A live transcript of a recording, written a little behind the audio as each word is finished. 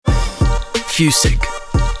Fusic.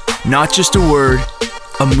 Not just a word,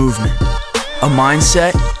 a movement, a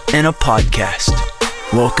mindset, and a podcast.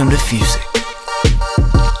 Welcome to Fusic.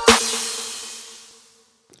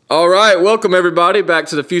 All right, welcome everybody back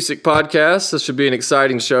to the Fusic podcast. This should be an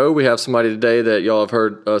exciting show. We have somebody today that y'all have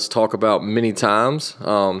heard us talk about many times.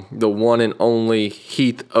 The one and only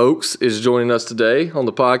Heath Oaks is joining us today on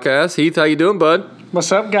the podcast. Heath, how you doing, bud?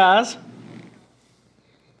 What's up, guys?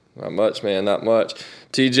 Not much, man, not much.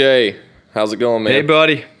 TJ, how's it going, man? Hey,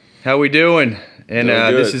 buddy. How we doing? And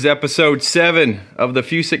Doing good. this is episode 7 of the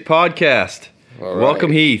Fusic podcast. All right.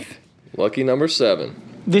 Welcome, Heath. Lucky number 7.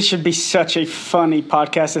 This should be such a funny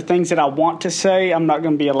podcast. The things that I want to say, I'm not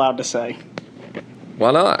going to be allowed to say.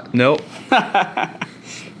 Why not? Nope.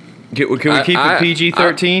 Can we keep it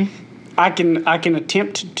PG-13? I can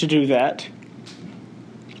attempt to do that.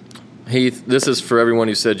 Heath, this is for everyone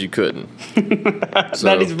who said you couldn't.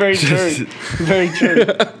 That is very true. Very true.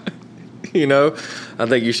 You know, I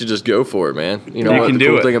think you should just go for it, man. You know You what can the do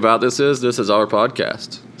cool it. thing about this is our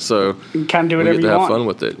podcast. So You can do we whatever get you to have want. fun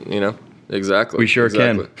with it, you know? Exactly. We sure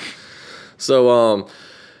can. So,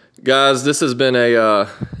 guys, this has been a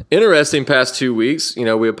interesting past 2 weeks. You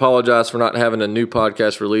know, we apologize for not having a new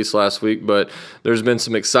podcast release last week, but there's been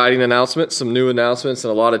some exciting announcements, some new announcements,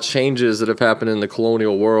 and a lot of changes that have happened in the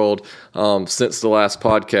colonial world since the last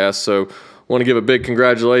podcast. So, want to give a big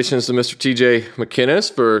congratulations to Mr. TJ McInnes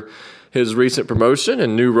for his recent promotion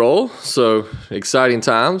and new role. So, exciting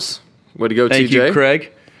times. Way to go, Thank TJ. you,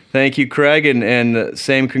 Craig. Thank you, Craig, and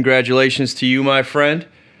same congratulations to you, my friend.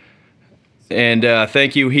 And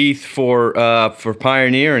thank you, Heath, for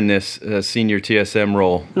pioneering this senior TSM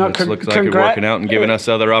role. No, It looks like you're working out and giving us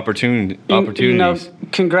other opportunities. You know,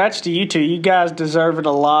 congrats to you two. You guys deserve it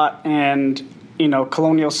a lot, and you know,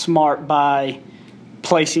 Colonial's smart by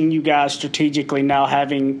placing you guys strategically now,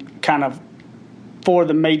 having kind of for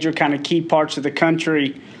the major kind of key parts of the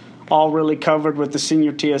country all really covered with the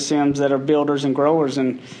senior TSMs that are builders and growers,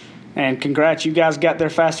 and congrats, you guys got there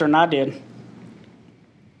faster than I did.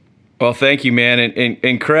 Well, thank you, man.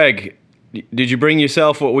 And Craig, did you bring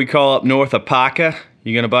yourself what we call up north a parka?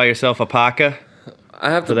 You going to buy yourself a parka? I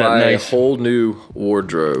have to For that buy nice- a whole new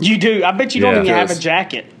wardrobe. You do. I bet you don't Yeah. even have a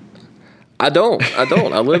jacket. I don't.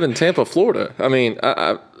 I live in Tampa, Florida. I mean,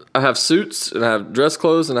 I have suits and I have dress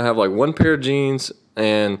clothes and I have like one pair of jeans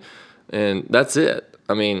and that's it.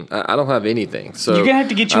 I mean, I don't have anything. So You're gonna have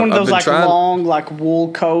to get you one of I've those been like trying- long like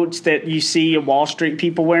wool coats that you see Wall Street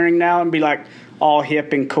people wearing now, and be like all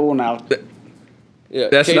hip and cool now. Yeah,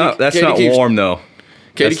 That's Katie- not Katie keeps- warm though.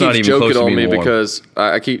 Katie That's not keeps even close joking to on me being warm.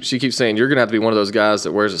 because she keeps saying you're gonna have to be one of those guys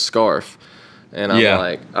that wears a scarf, and I'm Yeah.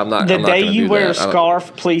 like, I'm not. The I'm not day gonna you do wear that. a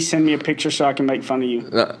scarf, please send me a picture so I can make fun of you.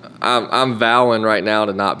 I'm vowing right now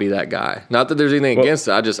to not be that guy. Not that there's anything against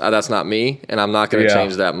it. That's not me, and I'm not going to Yeah.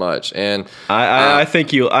 change that much. And I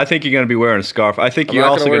think you're going to be wearing a scarf. I think I'm you're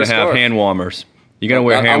not also gonna wear going to a have scarf. hand warmers. You're going to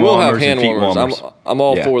wear I hand will have warmers hand and feet warmers. warmers. I'm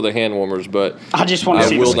all Yeah. for the hand warmers, but I just want to I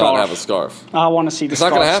see will the scarf. not have a scarf. I want to see the It's not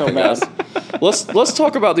scarf going to happen, so guys. bad. Let's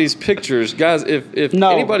talk about these pictures, guys. If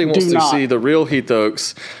No, anybody wants do to not. see the real Heath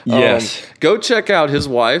Oaks, Yes. go check out his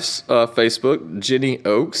wife's Facebook, Jenny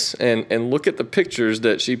Oaks, and look at the pictures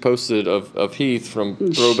that she posted of Heath from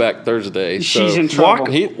Throwback Thursday. She's So, in trouble.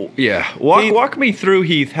 Heath, Heath- Walk me through,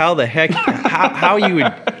 Heath, how the heck how you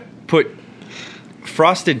would put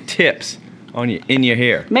frosted tips in your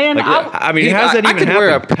hair. Man, Like, I- I mean, Heath, how does that I even could wear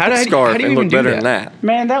a happen? How do scarf you and even look do better than that.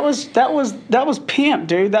 Man, that was pimp,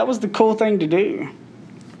 dude. That was the cool thing to do.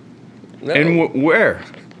 No. And where?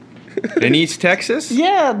 In East Texas?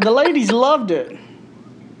 Yeah, the ladies loved it.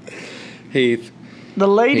 Heath. The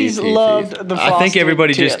ladies Heath. loved the frosted I think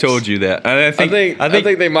everybody tips. just told you that. And I think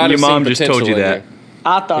they might your have mom seen just told you potential in that. you.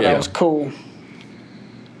 I thought Yeah. that was cool.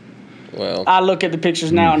 Well, I look at the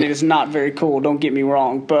pictures now and it is not very cool. Don't get me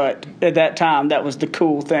wrong, but at that time that was the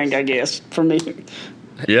cool thing, I guess, for me.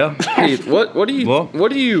 Yeah. Heath, what are you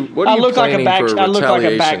Well, I look like a planning for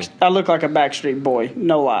retaliation? I look like a Backstreet Boy.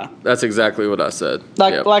 No lie, That's exactly what I said.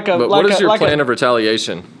 Like- Yep. like a- But like what is a- your like a- plan of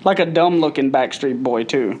retaliation? like a dumb looking Backstreet Boy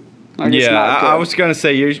too. Like, it's Yeah, not I good. was gonna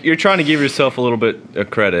say you're trying to give yourself a little bit of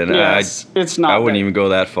credit. And Yes, it's not I wouldn't that- even go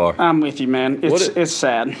that far. I'm with you, man. What It's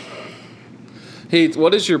sad. Heath,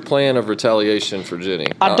 what is your plan of retaliation for Jenny?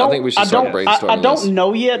 I don't. think we should start brainstorming I don't this.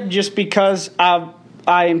 know yet, just because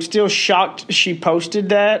I am still shocked she posted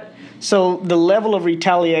that. So the level of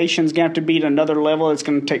retaliation is going to have to be at another level. It's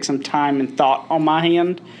going to take some time and thought on my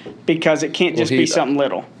hand, because it can't just be something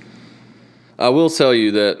little. I will tell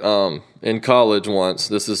you that in college once,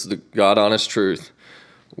 this is the God honest truth,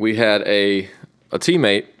 we had a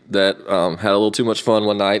teammate that had a little too much fun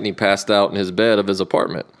one night and he passed out in his bed of his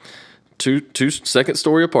apartment. Two second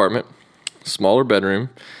story apartment. smaller bedroom.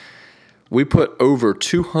 We put over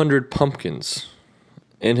 200 pumpkins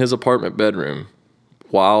in his apartment bedroom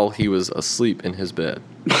while he was asleep in his bed.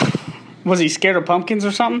 Was he scared of pumpkins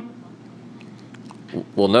or something?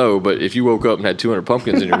 Well, no, but if you woke up and had 200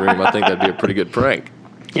 pumpkins in your room, I think that'd be a pretty good prank.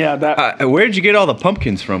 Yeah, that. Where did you get all the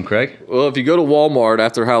pumpkins from, Craig? Well, if you go to Walmart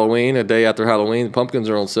after Halloween, a day after Halloween, the pumpkins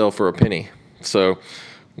are on sale for a penny. So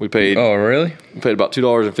we paid. Oh, really? We paid about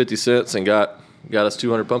 $2.50 and got us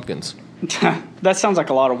 200 pumpkins. That sounds like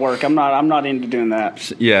a lot of work. I'm not into doing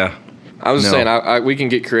that. Yeah. I was just saying, we can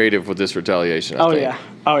get creative with this retaliation. I think.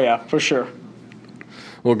 Oh yeah, for sure.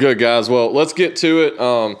 Well, good guys. Well, let's get to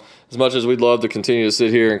it. As much as we'd love to continue to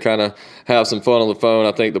sit here and kind of have some fun on the phone,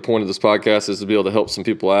 I think the point of this podcast is to be able to help some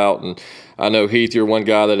people out. And I know, Heath, you're one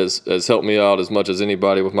guy that has helped me out as much as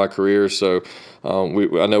anybody with my career. So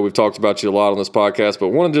I know we've talked about you a lot on this podcast, but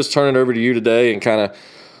want to just turn it over to you today and kind of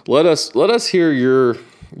let us hear your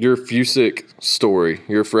Fusick story.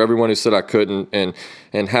 You're for everyone who said I couldn't,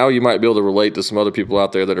 and how you might be able to relate to some other people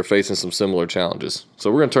out there that are facing some similar challenges.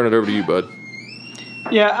 So we're going to turn it over to you, bud.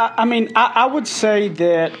 Yeah, I mean, I would say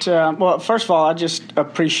that, well, first of all, I just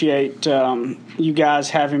appreciate you guys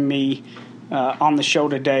having me on the show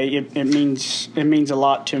today. It means a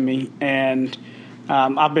lot to me, and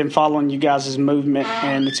I've been following you guys' movement,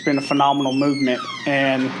 and it's been a phenomenal movement,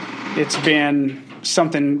 and it's been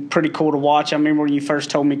something pretty cool to watch. I remember when you first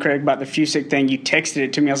told me, Craig, about the Fusick thing, you texted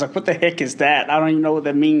it to me. I was like, what the heck is that? I don't even know what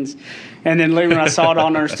that means. And then later when I saw it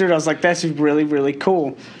on our studio, I was like, that's really, really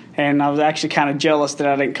cool. And I was actually kind of jealous that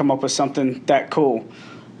I didn't come up with something that cool.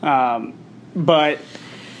 But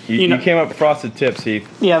you came up with frosted tips, Heath.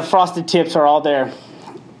 Yeah, the frosted tips are all there.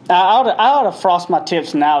 I ought to frost my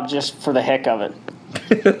tips now just for the heck of it.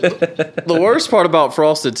 The worst part about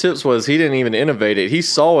frosted tips was he didn't even innovate it. He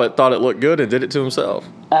saw it, thought it looked good, and did it to himself.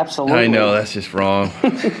 Absolutely. I know, that's just wrong.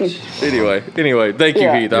 Anyway, thank you,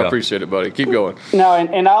 Heath. I appreciate it, buddy. Keep going. No,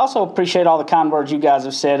 and I also appreciate all the kind words you guys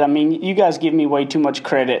have said. I mean, you guys give me way too much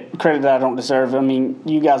credit that I don't deserve. I mean,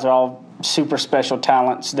 you guys are all super special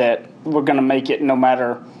talents that we're going to make it no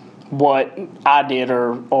matter what I did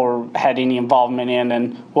or had any involvement in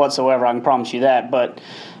and whatsoever. I can promise you that. But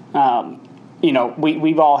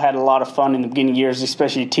we've all had a lot of fun in the beginning years,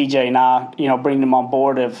 especially TJ and I, bringing him on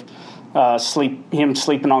board of him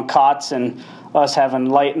sleeping on cots and us having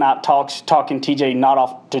late night talks, talking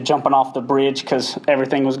TJ jumping off the bridge because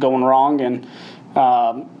everything was going wrong. And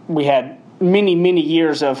we had many, many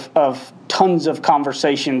years of tons of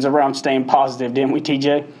conversations around staying positive, didn't we,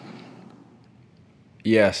 TJ?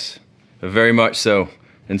 Yes, very much so.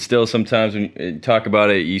 And still sometimes when you talk about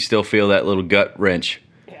it, you still feel that little gut wrench.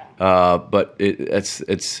 But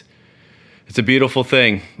it's a beautiful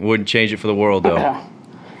thing. Wouldn't change it for the world, though.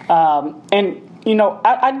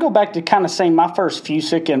 I'd go back to kind of saying my first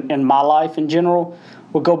Fusick in my life in general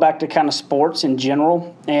would go back to kind of sports in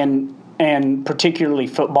general and particularly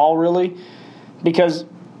football, really, because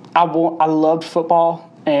I loved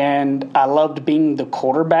football and I loved being the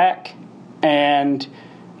quarterback. And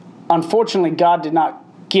unfortunately, God did not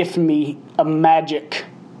gift me a magic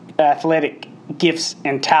athletic gifts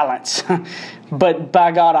and talents, but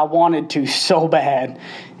by God, I wanted to so bad.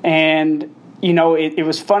 And it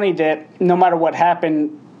was funny that no matter what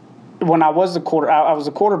happened when I was I was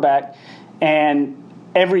a quarterback, and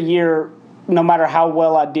every year, no matter how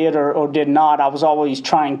well I did or did not, I was always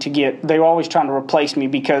they were always trying to replace me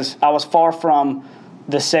because I was far from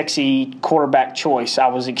the sexy quarterback choice. I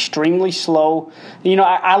was extremely slow.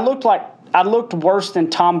 I looked worse than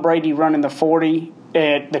Tom Brady running the 40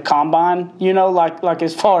 at the combine, like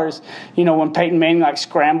as far as, when Peyton Manning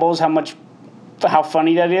scrambles, how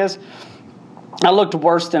funny that is. I looked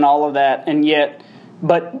worse than all of that. And yet,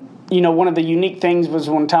 but one of the unique things was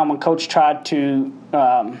one time when coach tried to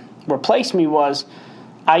replace me was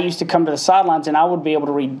I used to come to the sidelines and I would be able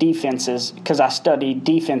to read defenses because I studied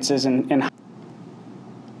defenses and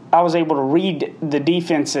I was able to read the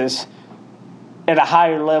defenses at a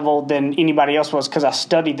higher level than anybody else was because I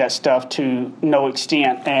studied that stuff to no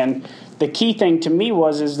extent. And the key thing to me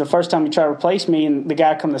is the first time he tried to replace me and the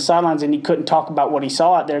guy come to the sidelines and he couldn't talk about what he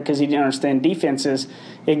saw out there because he didn't understand defenses,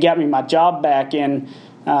 it got me my job back. And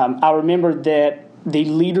I remembered that the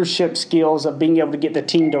leadership skills of being able to get the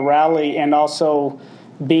team to rally and also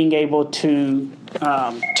being able to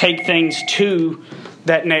take things to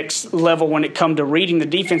that next level when it come to reading the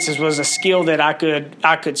defenses was a skill that I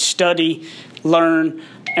could study, learn,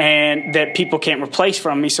 and that people can't replace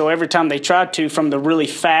from me. So every time they tried to, from the really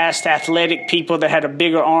fast, athletic people that had a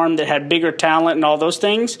bigger arm, that had bigger talent and all those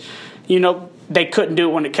things, they couldn't do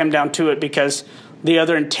it when it came down to it because the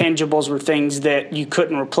other intangibles were things that you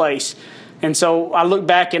couldn't replace. And so I look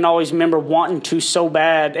back and always remember wanting to so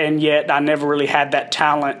bad, and yet I never really had that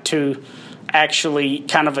talent to actually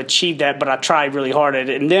kind of achieve that, but I tried really hard at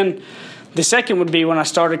it. And then the second would be when I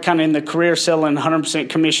started kind of in the career selling 100%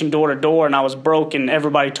 commission door to door, and I was broke, and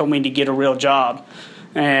everybody told me to get a real job.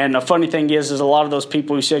 And the funny thing is a lot of those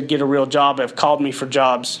people who said get a real job have called me for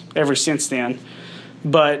jobs ever since then.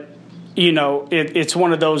 But, it's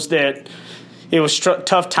one of those that it was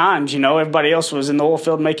tough times. Everybody else was in the oil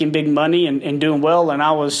field making big money and doing well, and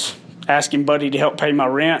I was asking Buddy to help pay my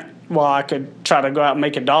rent while I could try to go out and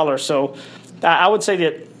make $1. So I would say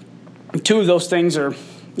that two of those things are,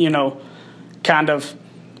 kind of,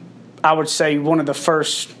 I would say, one of the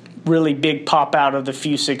first really big pop out of the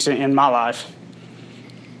few six in my life.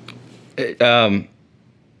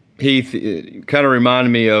 Heath, it kind of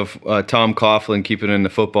reminded me of Tom Coughlin, keeping in the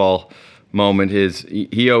football moment.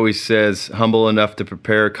 He always says, humble enough to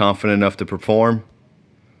prepare, confident enough to perform.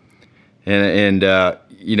 And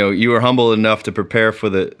you were humble enough to prepare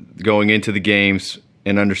for the going into the games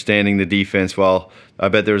and understanding the defense, while I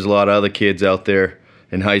bet there was a lot of other kids out there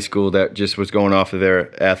in high school that just was going off of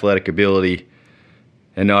their athletic ability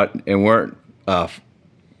and weren't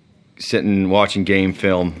sitting watching game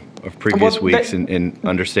film of previous weeks and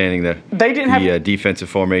understanding the defensive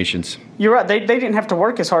formations. You're right. They didn't have to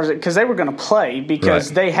work as hard as it because they were going to play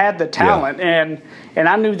because they had the talent. Yeah. And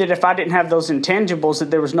I knew that if I didn't have those intangibles,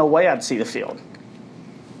 that there was no way I'd see the field.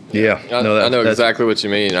 Yeah. I know exactly what you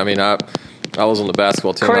mean. I mean, I was on the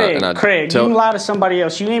basketball team. Craig, you can lie to somebody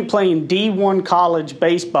else. You ain't playing D1 college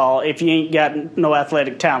baseball if you ain't got no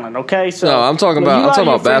athletic talent, okay? So no, I'm talking about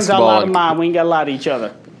basketball. I lie to mine. We ain't got to lie to each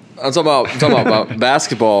other. I'm talking about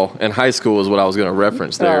basketball in high school is what I was going to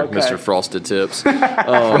reference there, okay. Mr. Frosted Tips.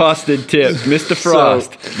 Frosted Tips, Mr.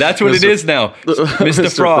 Frost. That's what it is now,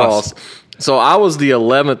 Mr. Frost. So I was the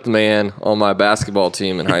 11th man on my basketball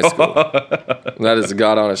team in high school. That is the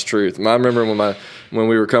God honest truth. I remember when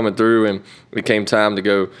we were coming through and it came time to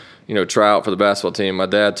go, try out for the basketball team. My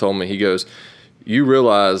dad told me, he goes, "You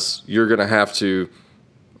realize you're going to have to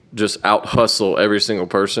just out hustle every single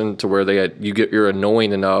person to where you're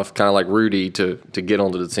annoying enough, kind of like Rudy, to get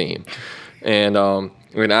onto the team." And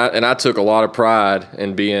I took a lot of pride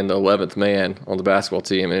in being the 11th man on the basketball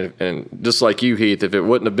team, and just like you, Heath, if it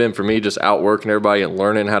wouldn't have been for me just outworking everybody and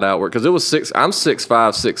learning how to outwork, because it was I'm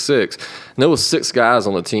 6'5", 6'6", and there was 6 guys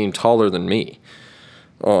on the team taller than me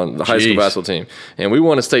on the high school basketball team, and we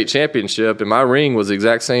won a state championship, and my ring was the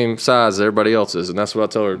exact same size as everybody else's, and that's what I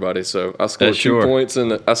tell everybody. So I scored 2 points in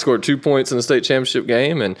the state championship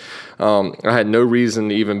game, and I had no reason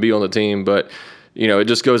to even be on the team, but it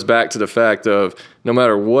just goes back to the fact of no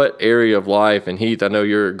matter what area of life, and Heath, I know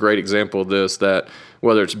you're a great example of this, that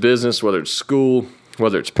whether it's business, whether it's school,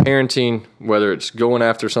 whether it's parenting, whether it's going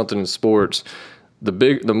after something in sports,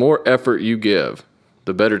 the more effort you give,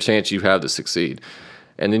 the better chance you have to succeed.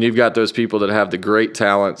 And then you've got those people that have the great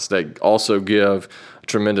talents that also give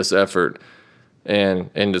tremendous effort,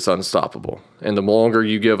 and it's unstoppable. And the longer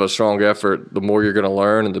you give a strong effort, the more you're going to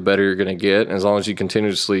learn and the better you're going to get. And as long as you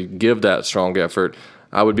continuously give that strong effort,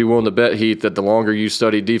 I would be willing to bet, Heath, that the longer you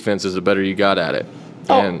study defenses, the better you got at it.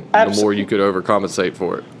 And the more you could overcompensate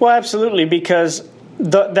for it. Well, absolutely, because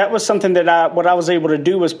that was something that what I was able to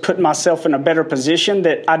do was put myself in a better position,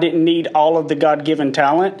 that I didn't need all of the God-given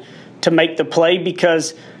talent to make the play,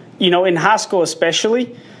 because, in high school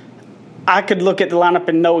especially, I could look at the lineup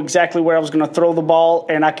and know exactly where I was going to throw the ball,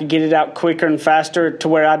 and I could get it out quicker and faster to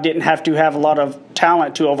where I didn't have to have a lot of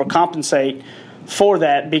talent to overcompensate for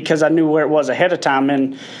that, because I knew where it was ahead of time.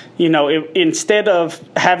 And, instead of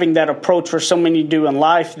having that approach where so many do in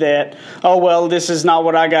life that, this is not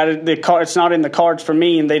what I got, it's not in the cards for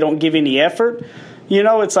me, and they don't give any effort,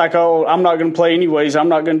 it's like, I'm not going to play anyways, I'm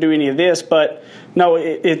not going to do any of this. But no,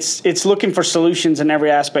 it's looking for solutions in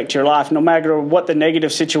every aspect to your life, no matter what the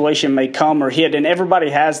negative situation may come or hit. And everybody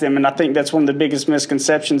has them. And I think that's one of the biggest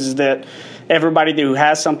misconceptions, is that everybody who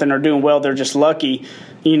has something or doing well, they're just lucky.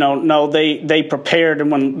 No, they prepared,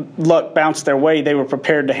 and when luck bounced their way, they were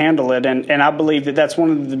prepared to handle it. And I believe that that's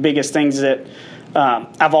one of the biggest things that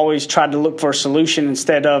I've always tried to look for a solution,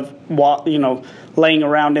 instead of laying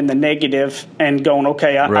around in the negative and going,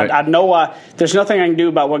 okay, I know there's nothing I can do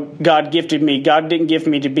about what God gifted me. God didn't give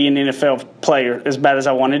me to be an NFL player as bad as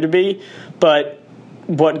I wanted to be, but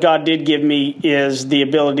what God did give me is the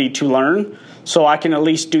ability to learn, so I can at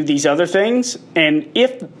least do these other things. And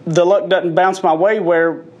if the luck doesn't bounce my way,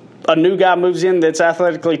 where a new guy moves in that's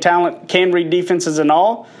athletically talented, can read defenses and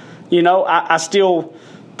all, I still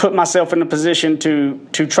put myself in a position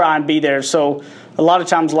to try and be there. So a lot of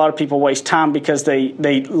times a lot of people waste time because they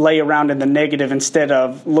lay around in the negative instead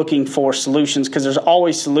of looking for solutions, because there's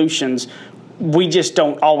always solutions. We just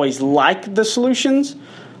don't always like the solutions,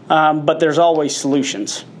 but there's always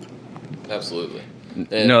solutions. Absolutely.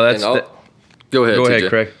 Go ahead. Go ahead, Go ahead, TJ.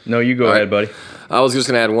 Craig. No, you go ahead, buddy. I was just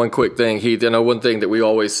going to add one quick thing, Heath. I know one thing that we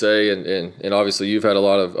always say, and obviously you've had a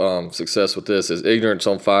lot of success with this, is ignorance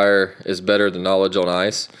on fire is better than knowledge on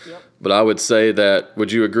ice. Yep. But I would say that,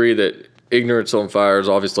 would you agree that ignorance on fire is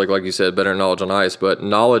obviously, like you said, better than knowledge on ice, but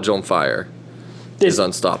knowledge on fire is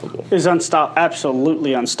unstoppable.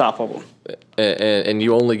 Absolutely unstoppable. And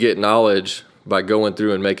you only get knowledge by going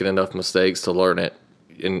through and making enough mistakes to learn it.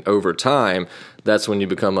 And over time, that's when you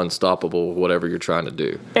become unstoppable with whatever you're trying to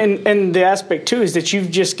do. And the aspect too is that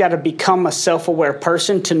you've just got to become a self-aware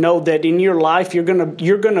person to know that in your life you're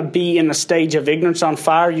gonna be in a stage of ignorance on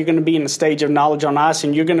fire, you're gonna be in a stage of knowledge on ice,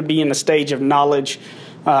 and you're gonna be in a stage of knowledge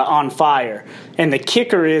on fire. And the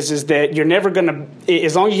kicker is that you're never gonna,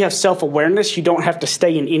 as long as you have self-awareness, you don't have to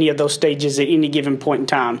stay in any of those stages at any given point in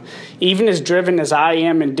time. Even as driven as I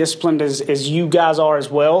am and disciplined as you guys are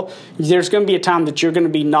as well, there's going to be a time that you're going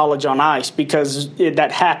to be knowledge on ice, because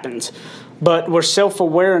that happens. But we're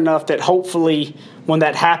self-aware enough that hopefully when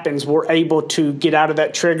that happens, we're able to get out of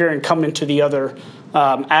that trigger and come into the other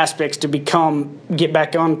aspects to get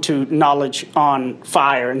back onto knowledge on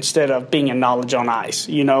fire instead of being in knowledge on ice,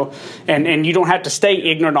 and you don't have to stay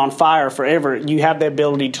ignorant on fire forever. You have the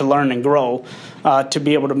ability to learn and grow to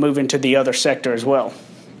be able to move into the other sector as well.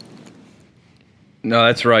 No,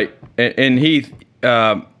 that's right. And Heath,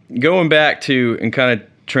 going back to and kind of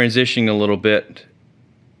transitioning a little bit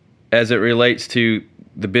as it relates to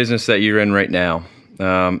the business that you're in right now.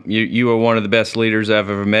 You are one of the best leaders I've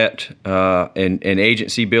ever met in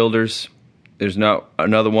agency builders. There's not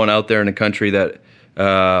another one out there in the country that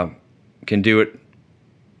can do it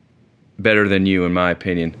better than you, in my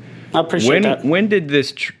opinion. I appreciate that. When did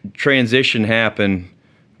this transition happen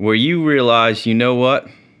where you realized, you know what?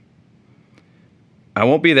 I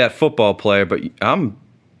won't be that football player, but I'm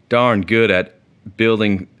darn good at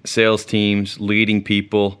building sales teams, leading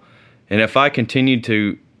people. And if I continue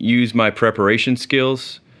to use my preparation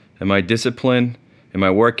skills and my discipline and my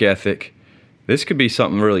work ethic, this could be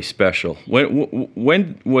something really special.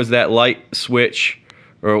 When was that light switch,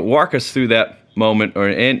 or walk us through that moment,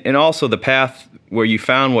 and also the path where you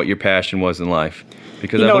found what your passion was in life?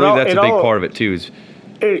 Because I believe that's a big part of it too.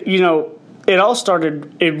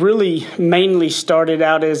 It really mainly started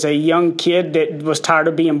out as a young kid that was tired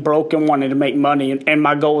of being broke and wanted to make money. And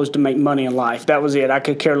my goal was to make money in life. That was it. I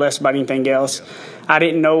could care less about anything else. I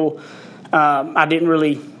didn't know, I didn't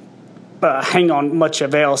really hang on much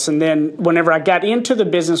of else. And then whenever I got into the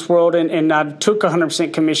business world and I took a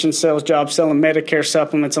 100% commission sales job selling Medicare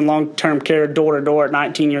supplements and long-term care door to door at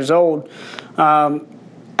 19 years old,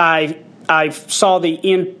 I saw the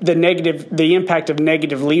impact of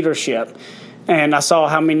negative leadership, and I saw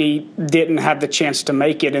how many didn't have the chance to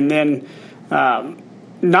make it. And then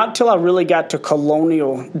not till I really got to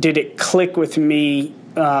Colonial did it click with me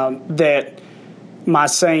that my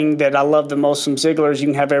saying that I love the most from Ziegler is you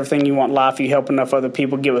can have everything you want in life, you help enough other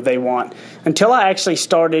people get what they want. Until I actually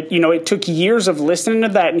started, it took years of listening to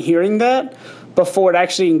that and hearing that before it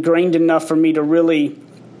actually ingrained enough for me to really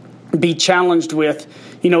be challenged with,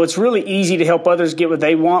 it's really easy to help others get what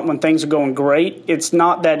they want when things are going great. It's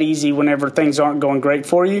not that easy whenever things aren't going great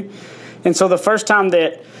for you. And so the first time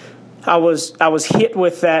that I was hit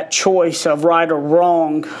with that choice of right or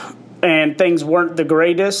wrong, and things weren't the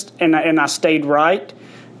greatest, and I stayed right.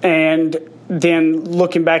 And then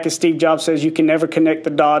looking back, as Steve Jobs says, you can never connect the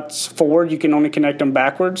dots forward, you can only connect them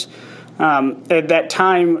backwards. At that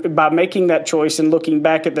time, by making that choice and looking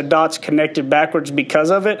back at the dots connected backwards because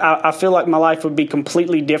of it, I feel like my life would be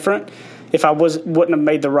completely different if I wouldn't have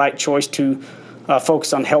made the right choice to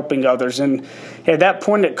focus on helping others. And at that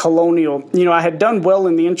point at Colonial, I had done well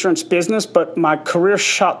in the insurance business, but my career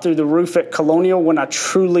shot through the roof at Colonial when I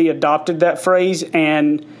truly adopted that phrase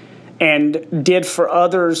and did for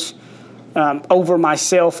others over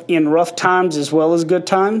myself in rough times as well as good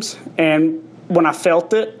times. And when I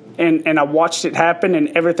felt it, and I watched it happen and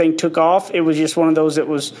everything took off, it was just one of those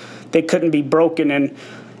that couldn't be broken.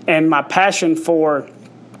 And my passion for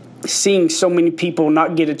seeing so many people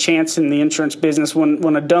not get a chance in the insurance business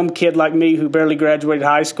when a dumb kid like me who barely graduated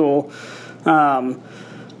high school, that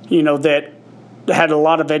had a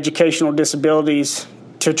lot of educational disabilities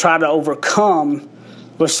to try to overcome,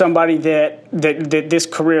 was somebody that this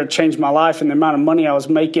career changed my life. And the amount of money I was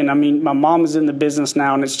making, my mom is in the business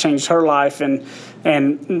now and it's changed her life.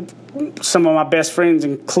 And some of my best friends,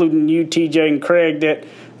 including you, TJ, and Craig, that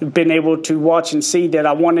have been able to watch and see that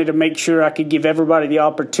I wanted to make sure I could give everybody the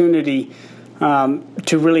opportunity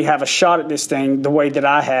to really have a shot at this thing the way that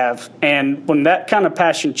I have. And when that kind of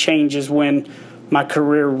passion changes, when my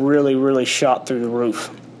career really, really shot through the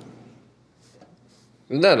roof.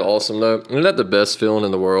 Isn't that awesome, though? Isn't that the best feeling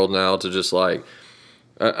in the world now to just like,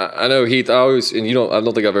 I know, Heath, I always, and I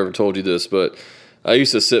don't think I've ever told you this, but I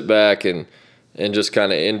used to sit back and just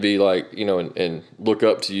kind of envy, like, and look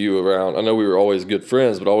up to you around. I know we were always good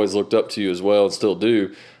friends, but always looked up to you as well and still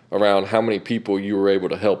do around how many people you were able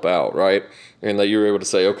to help out, right? And that you were able to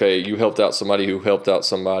say, okay, you helped out somebody who helped out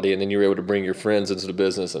somebody, and then you were able to bring your friends into the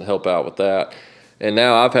business and help out with that. And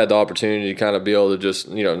now I've had the opportunity to kind of be able to just,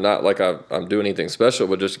 not like I'm doing anything special,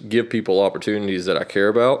 but just give people opportunities that I care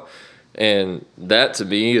about. And that to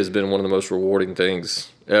me has been one of the most rewarding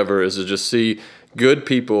things ever, is to just see good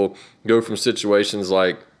people go from situations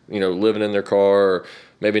like, living in their car or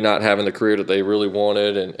maybe not having the career that they really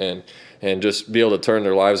wanted and just be able to turn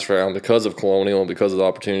their lives around because of Colonial and because of the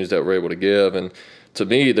opportunities that we're able to give. And to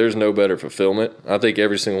me, there's no better fulfillment. I think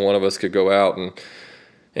every single one of us could go out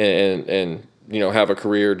and have a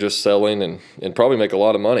career just selling and probably make a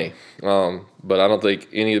lot of money. But I don't think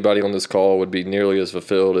anybody on this call would be nearly as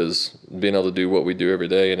fulfilled as being able to do what we do every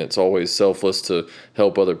day. And it's always selfless to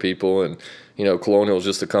help other people. And, Colonial is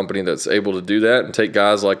just a company that's able to do that and take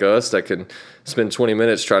guys like us that can spend 20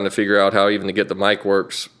 minutes trying to figure out how even to get the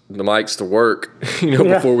mics to work,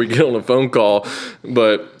 before we get on a phone call.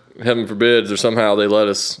 But heaven forbid, or somehow they let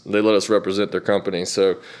us represent their company.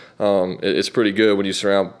 So it's pretty good when you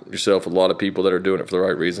surround yourself with a lot of people that are doing it for the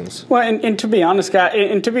right reasons. Well, and to be honest,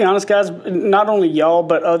 guys, not only y'all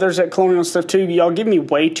but others at Colonial stuff too, y'all give me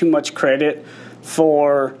way too much credit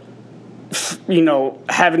for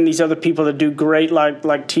having these other people that do great, like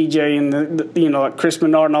TJ and like Chris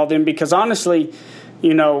Menard and all them. Because honestly,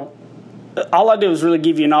 all I did was really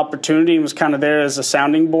give you an opportunity and was kind of there as a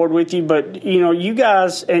sounding board with you. But, you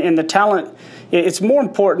guys and the talent, it's more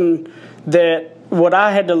important that what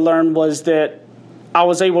I had to learn was that I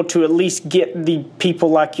was able to at least get the people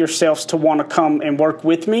like yourselves to want to come and work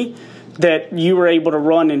with me, that you were able to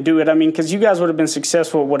run and do it. I mean, because you guys would have been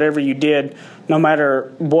successful at whatever you did, no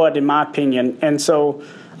matter what, in my opinion. And so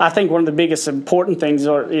I think one of the biggest important things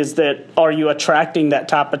is that, are you attracting that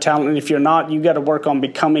type of talent? And if you're not, you got to work on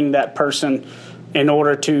becoming that person in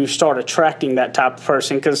order to start attracting that type of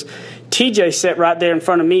person. Because TJ sat right there in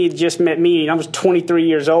front of me, just met me, and I was 23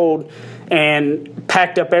 years old, and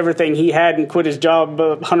packed up everything he had and quit his job,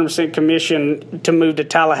 100% commission, to move to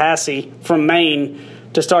Tallahassee from Maine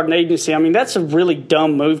to start an agency. I mean, that's a really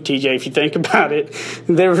dumb move, TJ, if you think about it.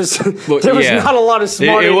 There was not a lot of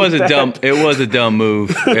smart. It was a dumb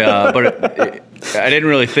move, but I didn't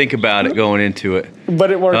really think about it going into it.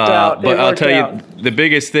 But it worked out. But I'll tell you, the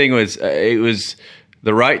biggest thing was it was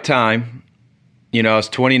the right time. I was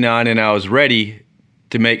 29 and I was ready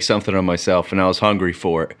to make something of myself, and I was hungry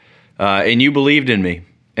for it. And you believed in me,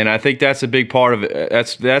 and I think that's a big part of it.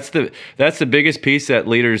 That's the biggest piece that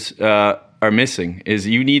leaders are missing, is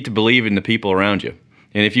you need to believe in the people around you.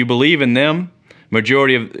 And if you believe in them,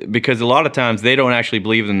 because a lot of times they don't actually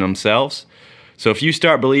believe in themselves. So if you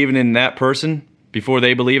start believing in that person before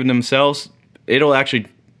they believe in themselves, it'll actually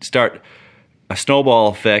start a snowball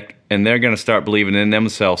effect, and they're going to start believing in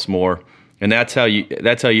themselves more. And that's how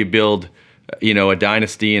you build, a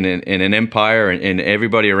dynasty and an empire, and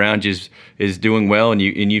everybody around you is doing well, and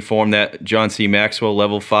you form that John C. Maxwell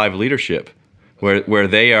level 5 leadership, where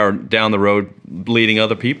they are down the road leading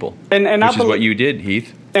other people, which is what you did,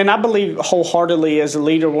 Heath. And I believe wholeheartedly, as a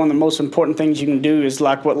leader, one of the most important things you can do is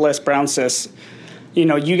like what Les Brown says. You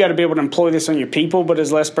got to be able to employ this on your people, but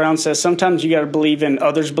as Les Brown says, sometimes you got to believe in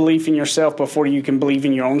others' belief in yourself before you can believe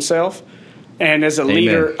in your own self. And as a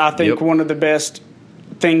leader, I think one of the best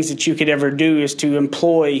things that you could ever do is to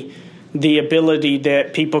employ the ability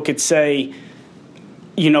that people could say,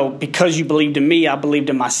 because you believed in me, I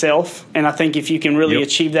believed in myself. And I think if you can really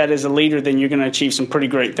achieve that as a leader, then you're going to achieve some pretty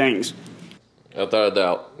great things. Without a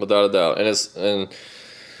doubt. And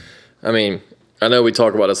I mean, I know we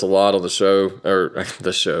talk about this a lot on the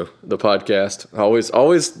podcast.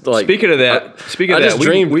 Always like. Speaking of that, we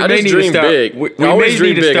may need to start big. I always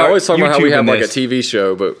dream big. I always talk about how we have like a TV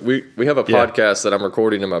show, but we have a podcast that I'm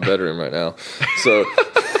recording in my bedroom right now. So.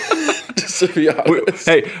 Just to be honest.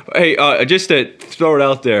 Hey, just to throw it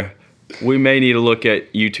out there, we may need to look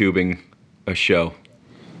at YouTubing a show.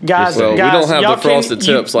 Guys, Well, we don't have y'all the frosted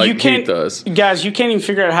tips like can't- Heath does. Guys, you can't even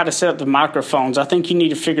figure out how to set up the microphones. I think you need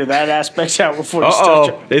to figure that aspect out before you start.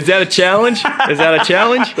 Uh-oh. Is that a challenge? Is that a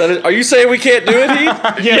challenge? Are you saying we can't do it,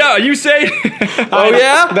 Heath? Yeah, you say. Oh,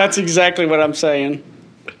 yeah? That's exactly what I'm saying.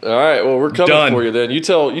 All right, well, we're coming Done. for you then. You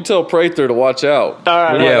tell Prather to watch out. All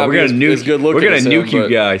right. Yeah, we're gonna nuke. We're gonna nuke you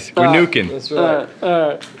guys. We're nuking. That's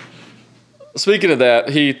right. Speaking of that,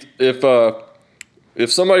 Heath,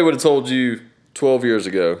 if somebody would have told you 12 years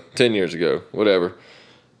ago, 10 years ago, whatever,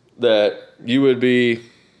 that you would be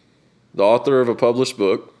the author of a published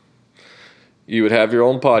book, you would have your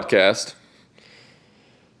own podcast,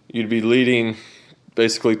 you'd be leading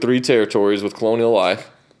basically 3 territories with Colonial Life,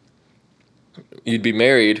 you'd be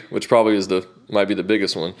married, which probably might be the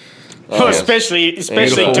biggest one. Especially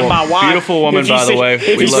Beautiful to my wife. Beautiful woman, If you by the way.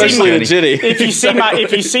 if We you love see you, my- Jenny. Jitty.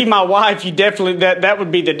 If you see my wife, you definitely that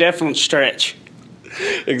would be the definite stretch.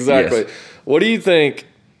 Exactly. Yes. What do you think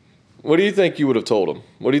you would have told him?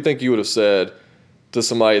 What do you think you would have said to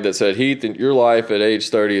somebody that said, Heath, your life at age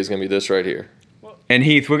 30 is going to be this right here? And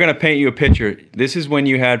Heath, we're gonna paint you a picture. This is when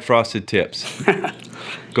you had frosted tips.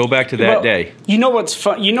 Go back to that Well, day. You know what's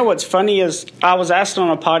funny is I was asked on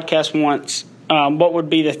a podcast once what would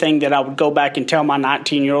be the thing that I would go back and tell my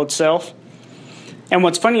 19-year-old self. And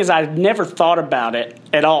what's funny is I never thought about it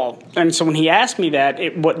at all. And so when he asked me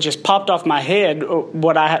that, what just popped off my head,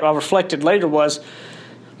 what I reflected later was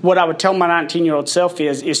what I would tell my 19-year-old self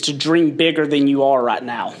is to dream bigger than you are right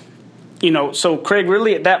now. So Craig,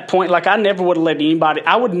 really at that point, like I never would have let anybody,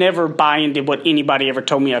 I would never buy into what anybody ever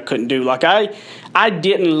told me I couldn't do. Like I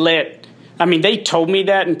didn't they told me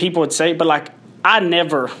that and people would say it, but like I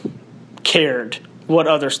never cared what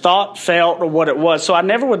others thought, felt, or what it was. So I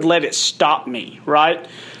never would let it stop me, right?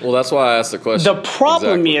 Well, that's why I asked the question. The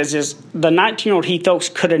problem Exactly. is the 19-year-old Heath Oaks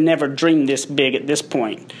could have never dreamed this big at this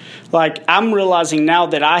point. Like I'm realizing now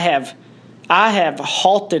that I have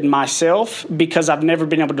halted myself because I've never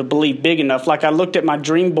been able to believe big enough. Like I looked at my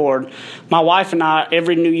dream board. My wife and I,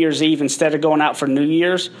 every New Year's Eve, instead of going out for New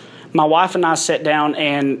Year's, my wife and I sit down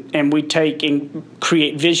and we take and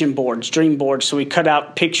create vision boards, dream boards. So we cut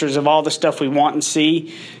out pictures of all the stuff we want and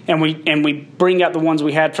see, and we bring out the ones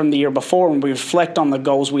we had from the year before, and we reflect on the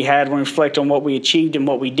goals we had, we reflect on what we achieved and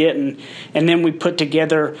what we didn't, and then we put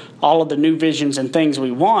together all of the new visions and things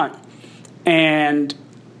we want. And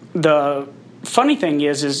the funny thing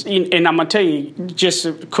is, and I'm going to tell you just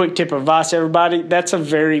a quick tip of advice, everybody, that's a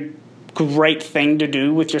very great thing to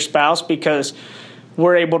do with your spouse because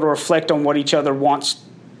we're able to reflect on what each other wants,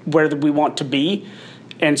 where we want to be.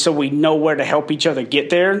 And so we know where to help each other get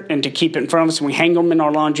there and to keep it in front of us. And we hang them in our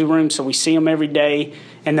laundry room so we see them every day.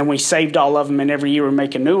 And then we saved all of them, and every year we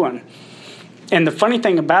make a new one. And the funny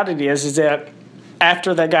thing about it is that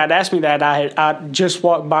after that guy had asked me that, I just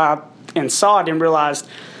walked by and saw it and realized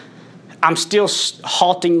I'm still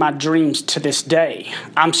halting my dreams to this day.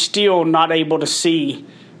 I'm still not able to see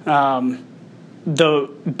the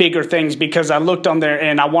bigger things because I looked on there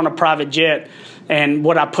and I want a private jet, and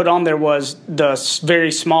what I put on there was the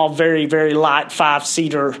very small, very, very light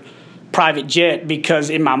 5-seater private jet because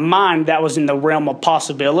in my mind that was in the realm of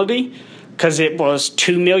possibility because it was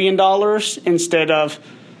 $2 million instead of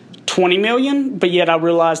 $20 million, but yet I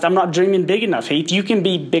realized I'm not dreaming big enough, Heath. You can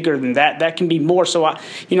be bigger than that. That can be more. So,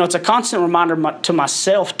 it's a constant reminder to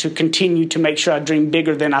myself to continue to make sure I dream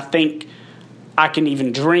bigger than I think I can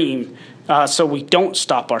even dream. So we don't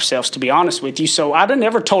stop ourselves, to be honest with you. So I'd have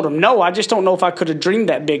never told him no. I just don't know if I could have dreamed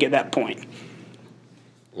that big at that point.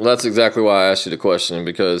 Well, that's exactly why I asked you the question,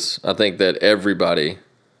 because I think that everybody,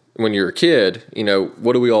 when you're a kid,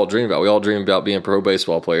 what do we all dream about? We all dream about being pro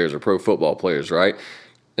baseball players or pro football players, right?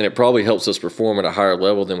 And it probably helps us perform at a higher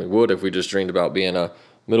level than we would if we just dreamed about being a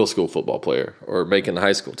middle school football player or making the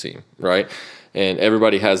high school team, right? And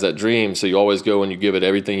everybody has that dream, so you always go and you give it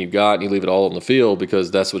everything you got and you leave it all on the field because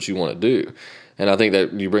that's what you want to do. And I think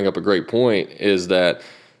that you bring up a great point is that,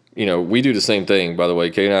 we do the same thing, by the way.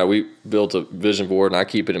 Kay and I, we built a vision board, and I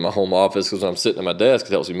keep it in my home office because when I'm sitting at my desk,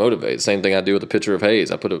 it helps me motivate. Same thing I do with a picture of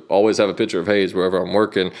Hayes. I always have a picture of Hayes wherever I'm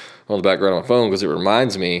working on the background of my phone because it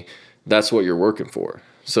reminds me that's what you're working for,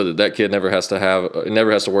 so that kid never has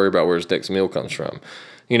to worry about where his next meal comes from,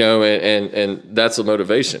 and that's a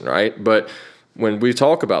motivation, right? But when we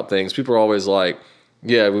talk about things, people are always like,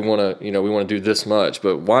 yeah, we want to do this much,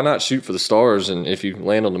 but why not shoot for the stars? And if you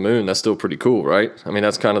land on the moon, that's still pretty cool, right? I mean,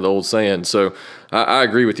 that's kind of the old saying. So I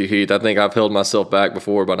agree with you, Heath. I think I've held myself back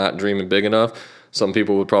before by not dreaming big enough. Some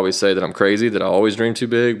people would probably say that I'm crazy, that I always dream too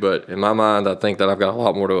big, but in my mind, I think that I've got a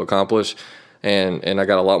lot more to accomplish, and I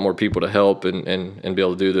got a lot more people to help and be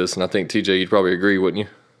able to do this. And I think, TJ, you'd probably agree, wouldn't you?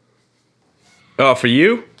 Oh, for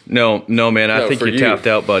you? No, man. I think you're tapped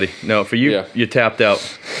out, buddy. No, for you, You're tapped out.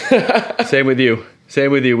 Same with you.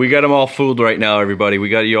 We got them all fooled right now, everybody. We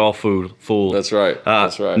got you all fooled. That's right.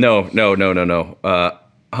 That's right. No.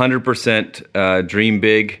 100% dream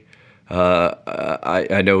big.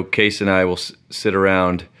 I know Case and I will sit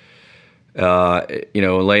around,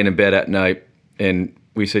 laying in bed at night, and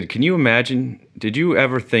we said, can you imagine, did you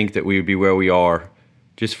ever think that we would be where we are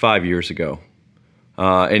just 5 years ago?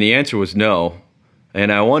 And the answer was no.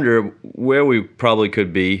 And I wonder where we probably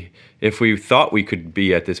could be if we thought we could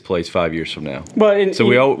be at this place 5 years from now. So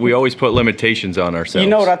we always put limitations on ourselves. You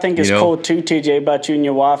know what I think is cool too, TJ, about you and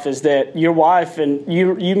your wife is that your wife, and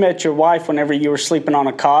you met your wife whenever you were sleeping on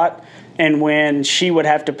a cot, and when she would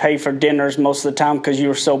have to pay for dinners most of the time because you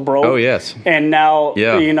were so broke. Oh, yes. And now,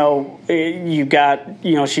 you got,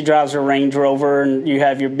 she drives her Range Rover and you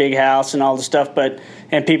have your big house and all the stuff.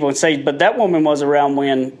 And people would say, but that woman was around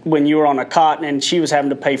when you were on a cot and she was having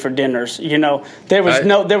to pay for dinners. There was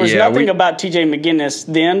nothing about TJ McGinnis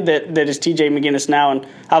then that is TJ McGinnis now. And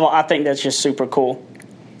I think that's just super cool.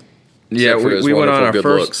 Yeah, we went on our first.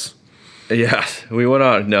 Looks. Yeah, we went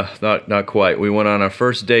on, no, not quite. We went on our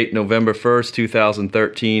first date November 1st,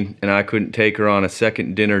 2013, and I couldn't take her on a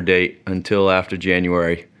second dinner date until after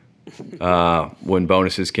January when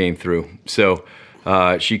bonuses came through. So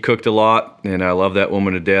she cooked a lot, and I love that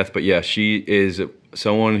woman to death. But, yeah, she is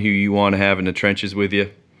someone who you want to have in the trenches with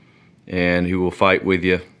you and who will fight with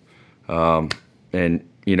you. And,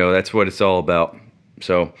 that's what it's all about.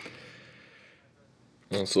 So...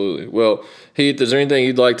 Absolutely. Well, Heath, is there anything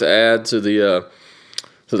you'd like to add to the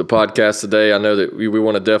podcast today? I know that we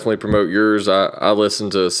want to definitely promote yours. I listen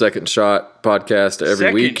to Second Shot podcast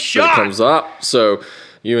every week that comes up. So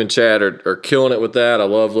you and Chad are killing it with that. I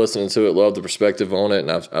love listening to it, love the perspective on it,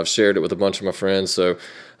 and I've shared it with a bunch of my friends. So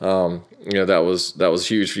that was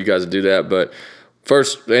huge for you guys to do that. But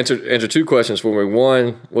first, answer two questions for me.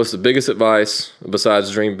 One, what's the biggest advice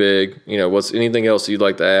besides dream big? What's anything else you'd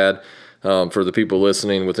like to add for the people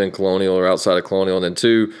listening within Colonial or outside of Colonial? And then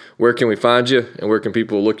two, where can we find you and where can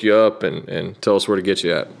people look you up and tell us where to get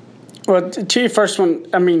you at? Well, to your first one,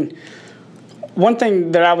 one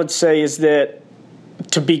thing that I would say is that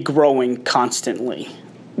to be growing constantly.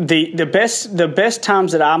 The best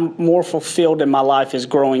times that I'm more fulfilled in my life is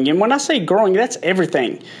growing. And when I say growing, that's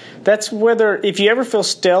everything. That's if you ever feel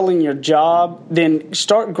stale in your job, then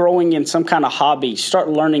start growing in some kind of hobby. Start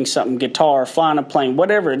learning something, guitar, flying a plane,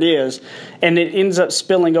 whatever it is. And it ends up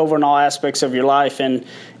spilling over in all aspects of your life. And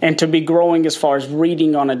to be growing as far as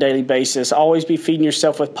reading on a daily basis, always be feeding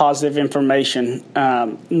yourself with positive information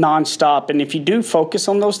nonstop. And if you do focus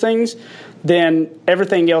on those things, then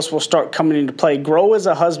everything else will start coming into play. Grow as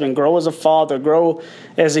a husband, grow as a father, grow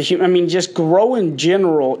as a human. Just grow in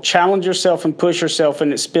general. Challenge yourself and push yourself,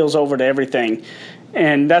 and it spills over to everything.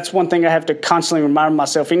 And that's one thing I have to constantly remind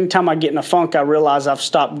myself. Anytime I get in a funk, I realize I've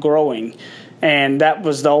stopped growing. And that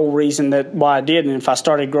was the whole reason why I did. And if I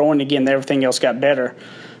started growing again, everything else got better.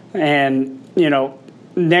 And,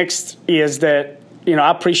 next is that, I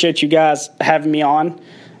appreciate you guys having me on.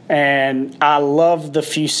 And I love the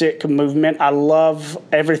FUSIC movement. I love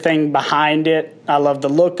everything behind it. I love the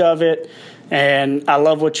look of it. And I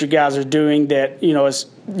love what you guys are doing that, as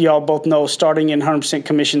y'all both know, starting in 100%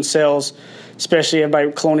 commission sales, especially everybody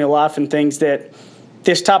with Colonial Life and things, that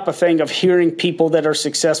this type of thing of hearing people that are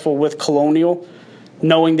successful with Colonial,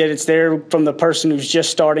 knowing that it's there from the person who's just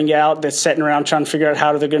starting out, that's sitting around trying to figure out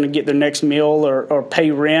how they're going to get their next meal or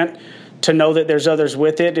pay rent, to know that there's others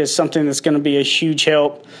with it is something that's going to be a huge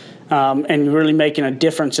help and really making a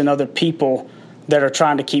difference in other people that are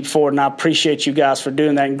trying to keep forward. And I appreciate you guys for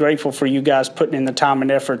doing that and grateful for you guys putting in the time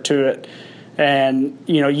and effort to it. And,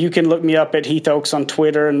 you can look me up at Heath Oaks on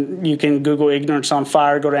Twitter, and you can Google Ignorance on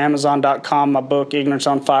Fire. Go to Amazon.com. My book, Ignorance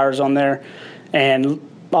on Fire, is on there. And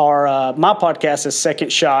my podcast is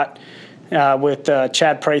Second Shot with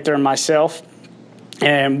Chad Prather and myself.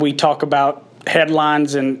 And we talk about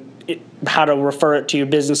headlines and how to refer it to your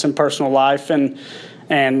business and personal life, and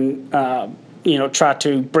try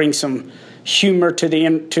to bring some humor to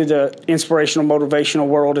the inspirational, motivational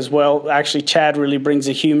world as well. Actually, Chad really brings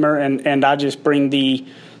the humor, and I just bring the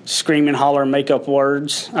scream and holler, make up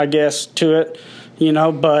words, I guess, to it.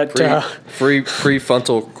 But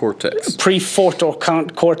prefrontal cortex.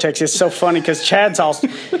 Prefrontal cortex is so funny because Chad's also,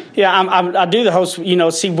 I do the host.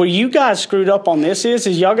 See where you guys screwed up on this is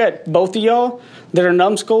y'all got both of y'all that are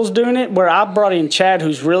numbskulls doing it. Where I brought in Chad,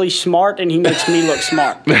 who's really smart, and he makes me look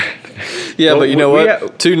smart. Yeah, but you know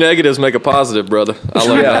what? Two negatives make a positive, brother. I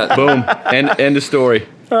learned that. Boom. End of story.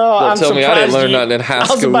 Oh, tell me I didn't learn nothing in high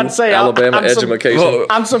school, Alabama education.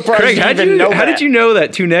 I'm surprised Craig, you even know that. How did you know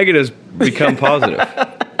that two negatives become positive?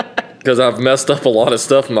 because I've messed up a lot of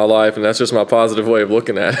stuff in my life, and that's just my positive way of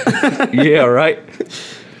looking at it. Yeah, right.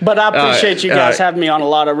 But I appreciate you guys having me on a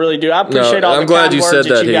lot. I really do. I appreciate all I'm the glad kind you words said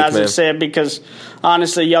that you that, guys Heath, have said, because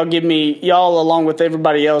honestly, y'all along with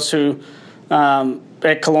everybody else who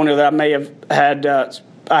at Colonial that I may have had a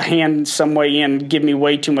hand some way in, give me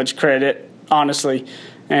way too much credit, honestly.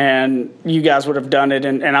 And you guys would have done it,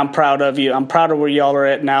 and I'm proud of you. I'm proud of where y'all are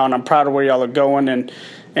at now, and I'm proud of where y'all are going.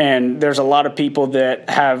 And there's a lot of people that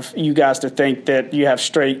have you guys to think that you have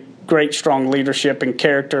great, strong leadership and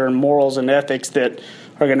character and morals and ethics that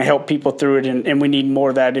are going to help people through it, and we need more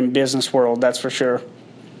of that in business world, that's for sure.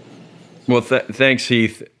 Well, thanks,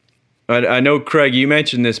 Heath. I know, Craig, you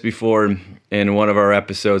mentioned this before in one of our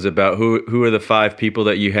episodes about who are the 5 people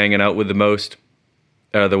that you hanging out with the most,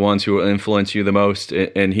 the ones who will influence you the most.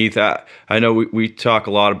 And Heath, I know we talk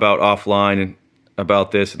a lot about offline and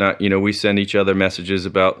about this, and we send each other messages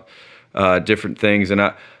about different things,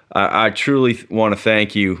 and I truly want to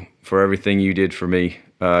thank you for everything you did for me.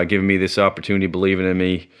 Giving me this opportunity, believing in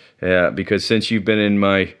me, because since you've been in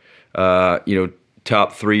my,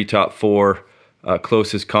 top 3, top 4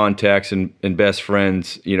 closest contacts and best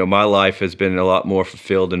friends, my life has been a lot more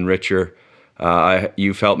fulfilled and richer.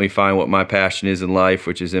 You've helped me find what my passion is in life,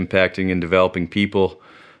 which is impacting and developing people.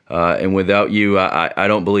 And without you, I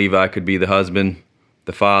don't believe I could be the husband,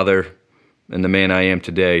 the father, and the man I am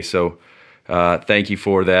today. So thank you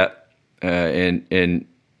for that, and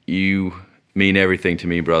you mean everything to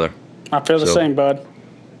me, brother. I feel the same, bud.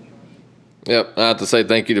 Yep, I have to say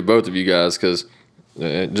thank you to both of you guys, because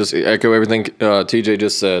just echo everything TJ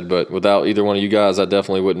just said. But without either one of you guys, I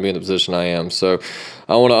definitely wouldn't be in the position I am. So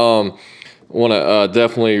I want to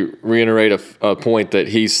definitely reiterate a point that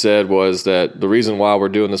he said, was that the reason why we're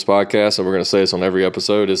doing this podcast, and we're going to say this on every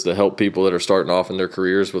episode, is to help people that are starting off in their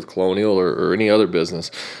careers with Colonial or any other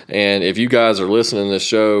business. And if you guys are listening to this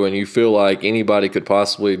show and you feel like anybody could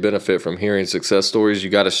possibly benefit from hearing success stories, you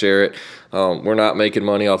got to share it. We're not making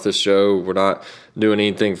money off this show. We're not doing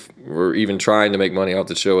anything or even trying to make money off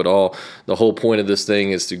the show at all. The whole point of this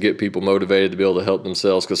thing is to get people motivated to be able to help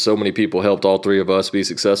themselves, because so many people helped all 3 of us be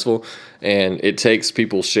successful. And it takes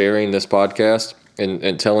people sharing this podcast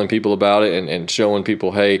and telling people about it and showing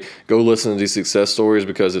people, hey, go listen to these success stories,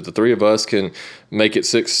 because if the 3 of us can make it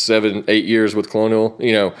 6, 7, 8 years with Colonial,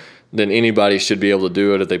 then anybody should be able to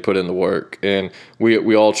do it if they put in the work. And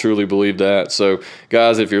we all truly believe that. So,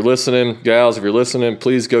 guys, if you're listening, gals, if you're listening,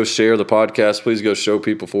 please go share the podcast. Please go show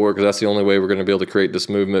people forward, because that's the only way we're going to be able to create this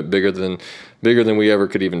movement bigger than we ever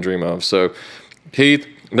could even dream of. So, Heath,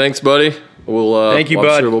 thanks, buddy. Thank you, I'm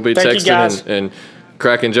bud. sure we'll be Thank texting and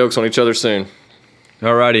cracking jokes on each other soon.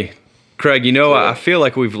 All righty. Craig, I feel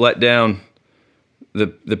like we've let down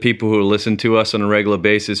the people who listen to us on a regular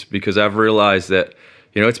basis, because I've realized that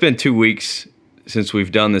it's been 2 weeks since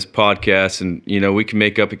we've done this podcast, and, we can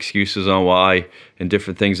make up excuses on why and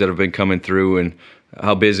different things that have been coming through and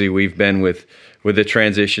how busy we've been with the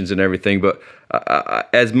transitions and everything. But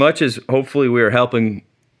as much as hopefully we are helping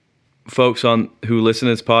folks who listen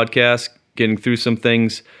to this podcast, getting through some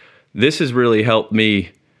things, this has really helped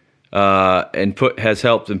me has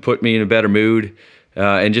helped and put me in a better mood.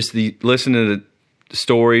 And just listening to the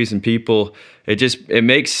stories and people, it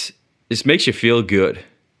makes you feel good,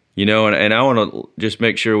 and I want to just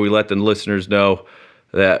make sure we let the listeners know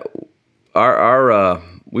that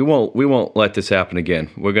we won't let this happen again.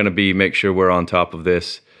 We're going to make sure we're on top of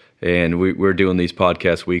this, and we're doing these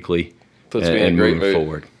podcasts weekly and moving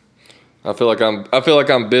forward. I feel like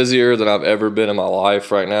I'm busier than I've ever been in my life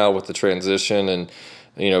right now with the transition, and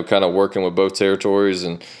kind of working with both territories,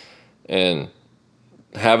 and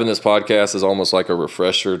having this podcast is almost like a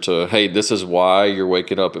refresher to, hey, this is why you're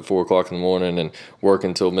waking up at 4 o'clock in the morning and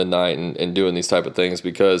working till midnight and doing these type of things,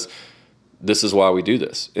 because this is why we do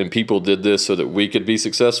this. And people did this so that we could be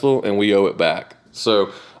successful, and we owe it back.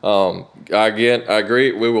 So, I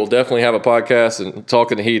agree. We will definitely have a podcast, and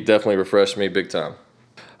talking to Heath definitely refreshed me big time.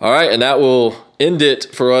 All right, and that will end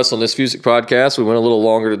it for us on this Fusic podcast. We went a little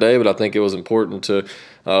longer today, but I think it was important to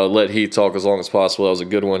let Heath talk as long as possible. That was a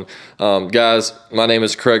good one. Guys, my name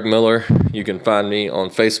is Craig Miller. You can find me on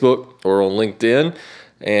Facebook or on LinkedIn.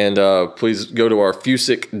 And please go to our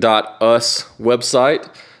Fusic.us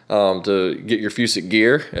website to get your Fusic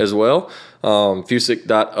gear as well.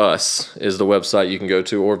 Fusic.us is the website you can go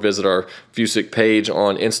to, or visit our Fusic page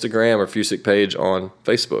on Instagram or Fusic page on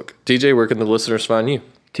Facebook. TJ, where can the listeners find you?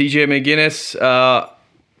 TJ McGinnis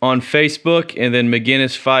on Facebook, and then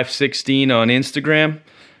McGinnis516 on Instagram,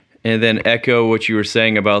 and then echo what you were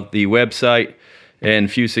saying about the website and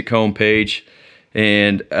Fusic homepage.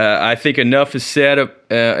 And I think enough is said,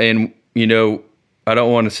 and I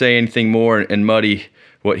don't want to say anything more and muddy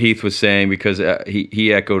what Heath was saying, because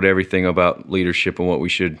he echoed everything about leadership and what we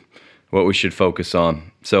should focus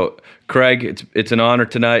on. So, Craig, it's an honor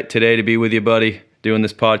today to be with you, buddy, doing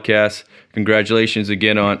this podcast. Congratulations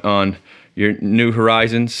again on your new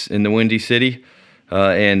horizons in the Windy City,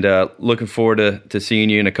 and looking forward to seeing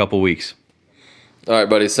you in a couple weeks. All right,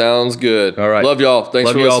 buddy. Sounds good. All right. Love y'all.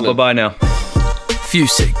 Thanks for listening. Love you all. Bye-bye now.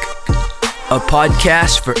 Fusig, a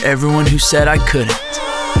podcast for everyone who said I couldn't.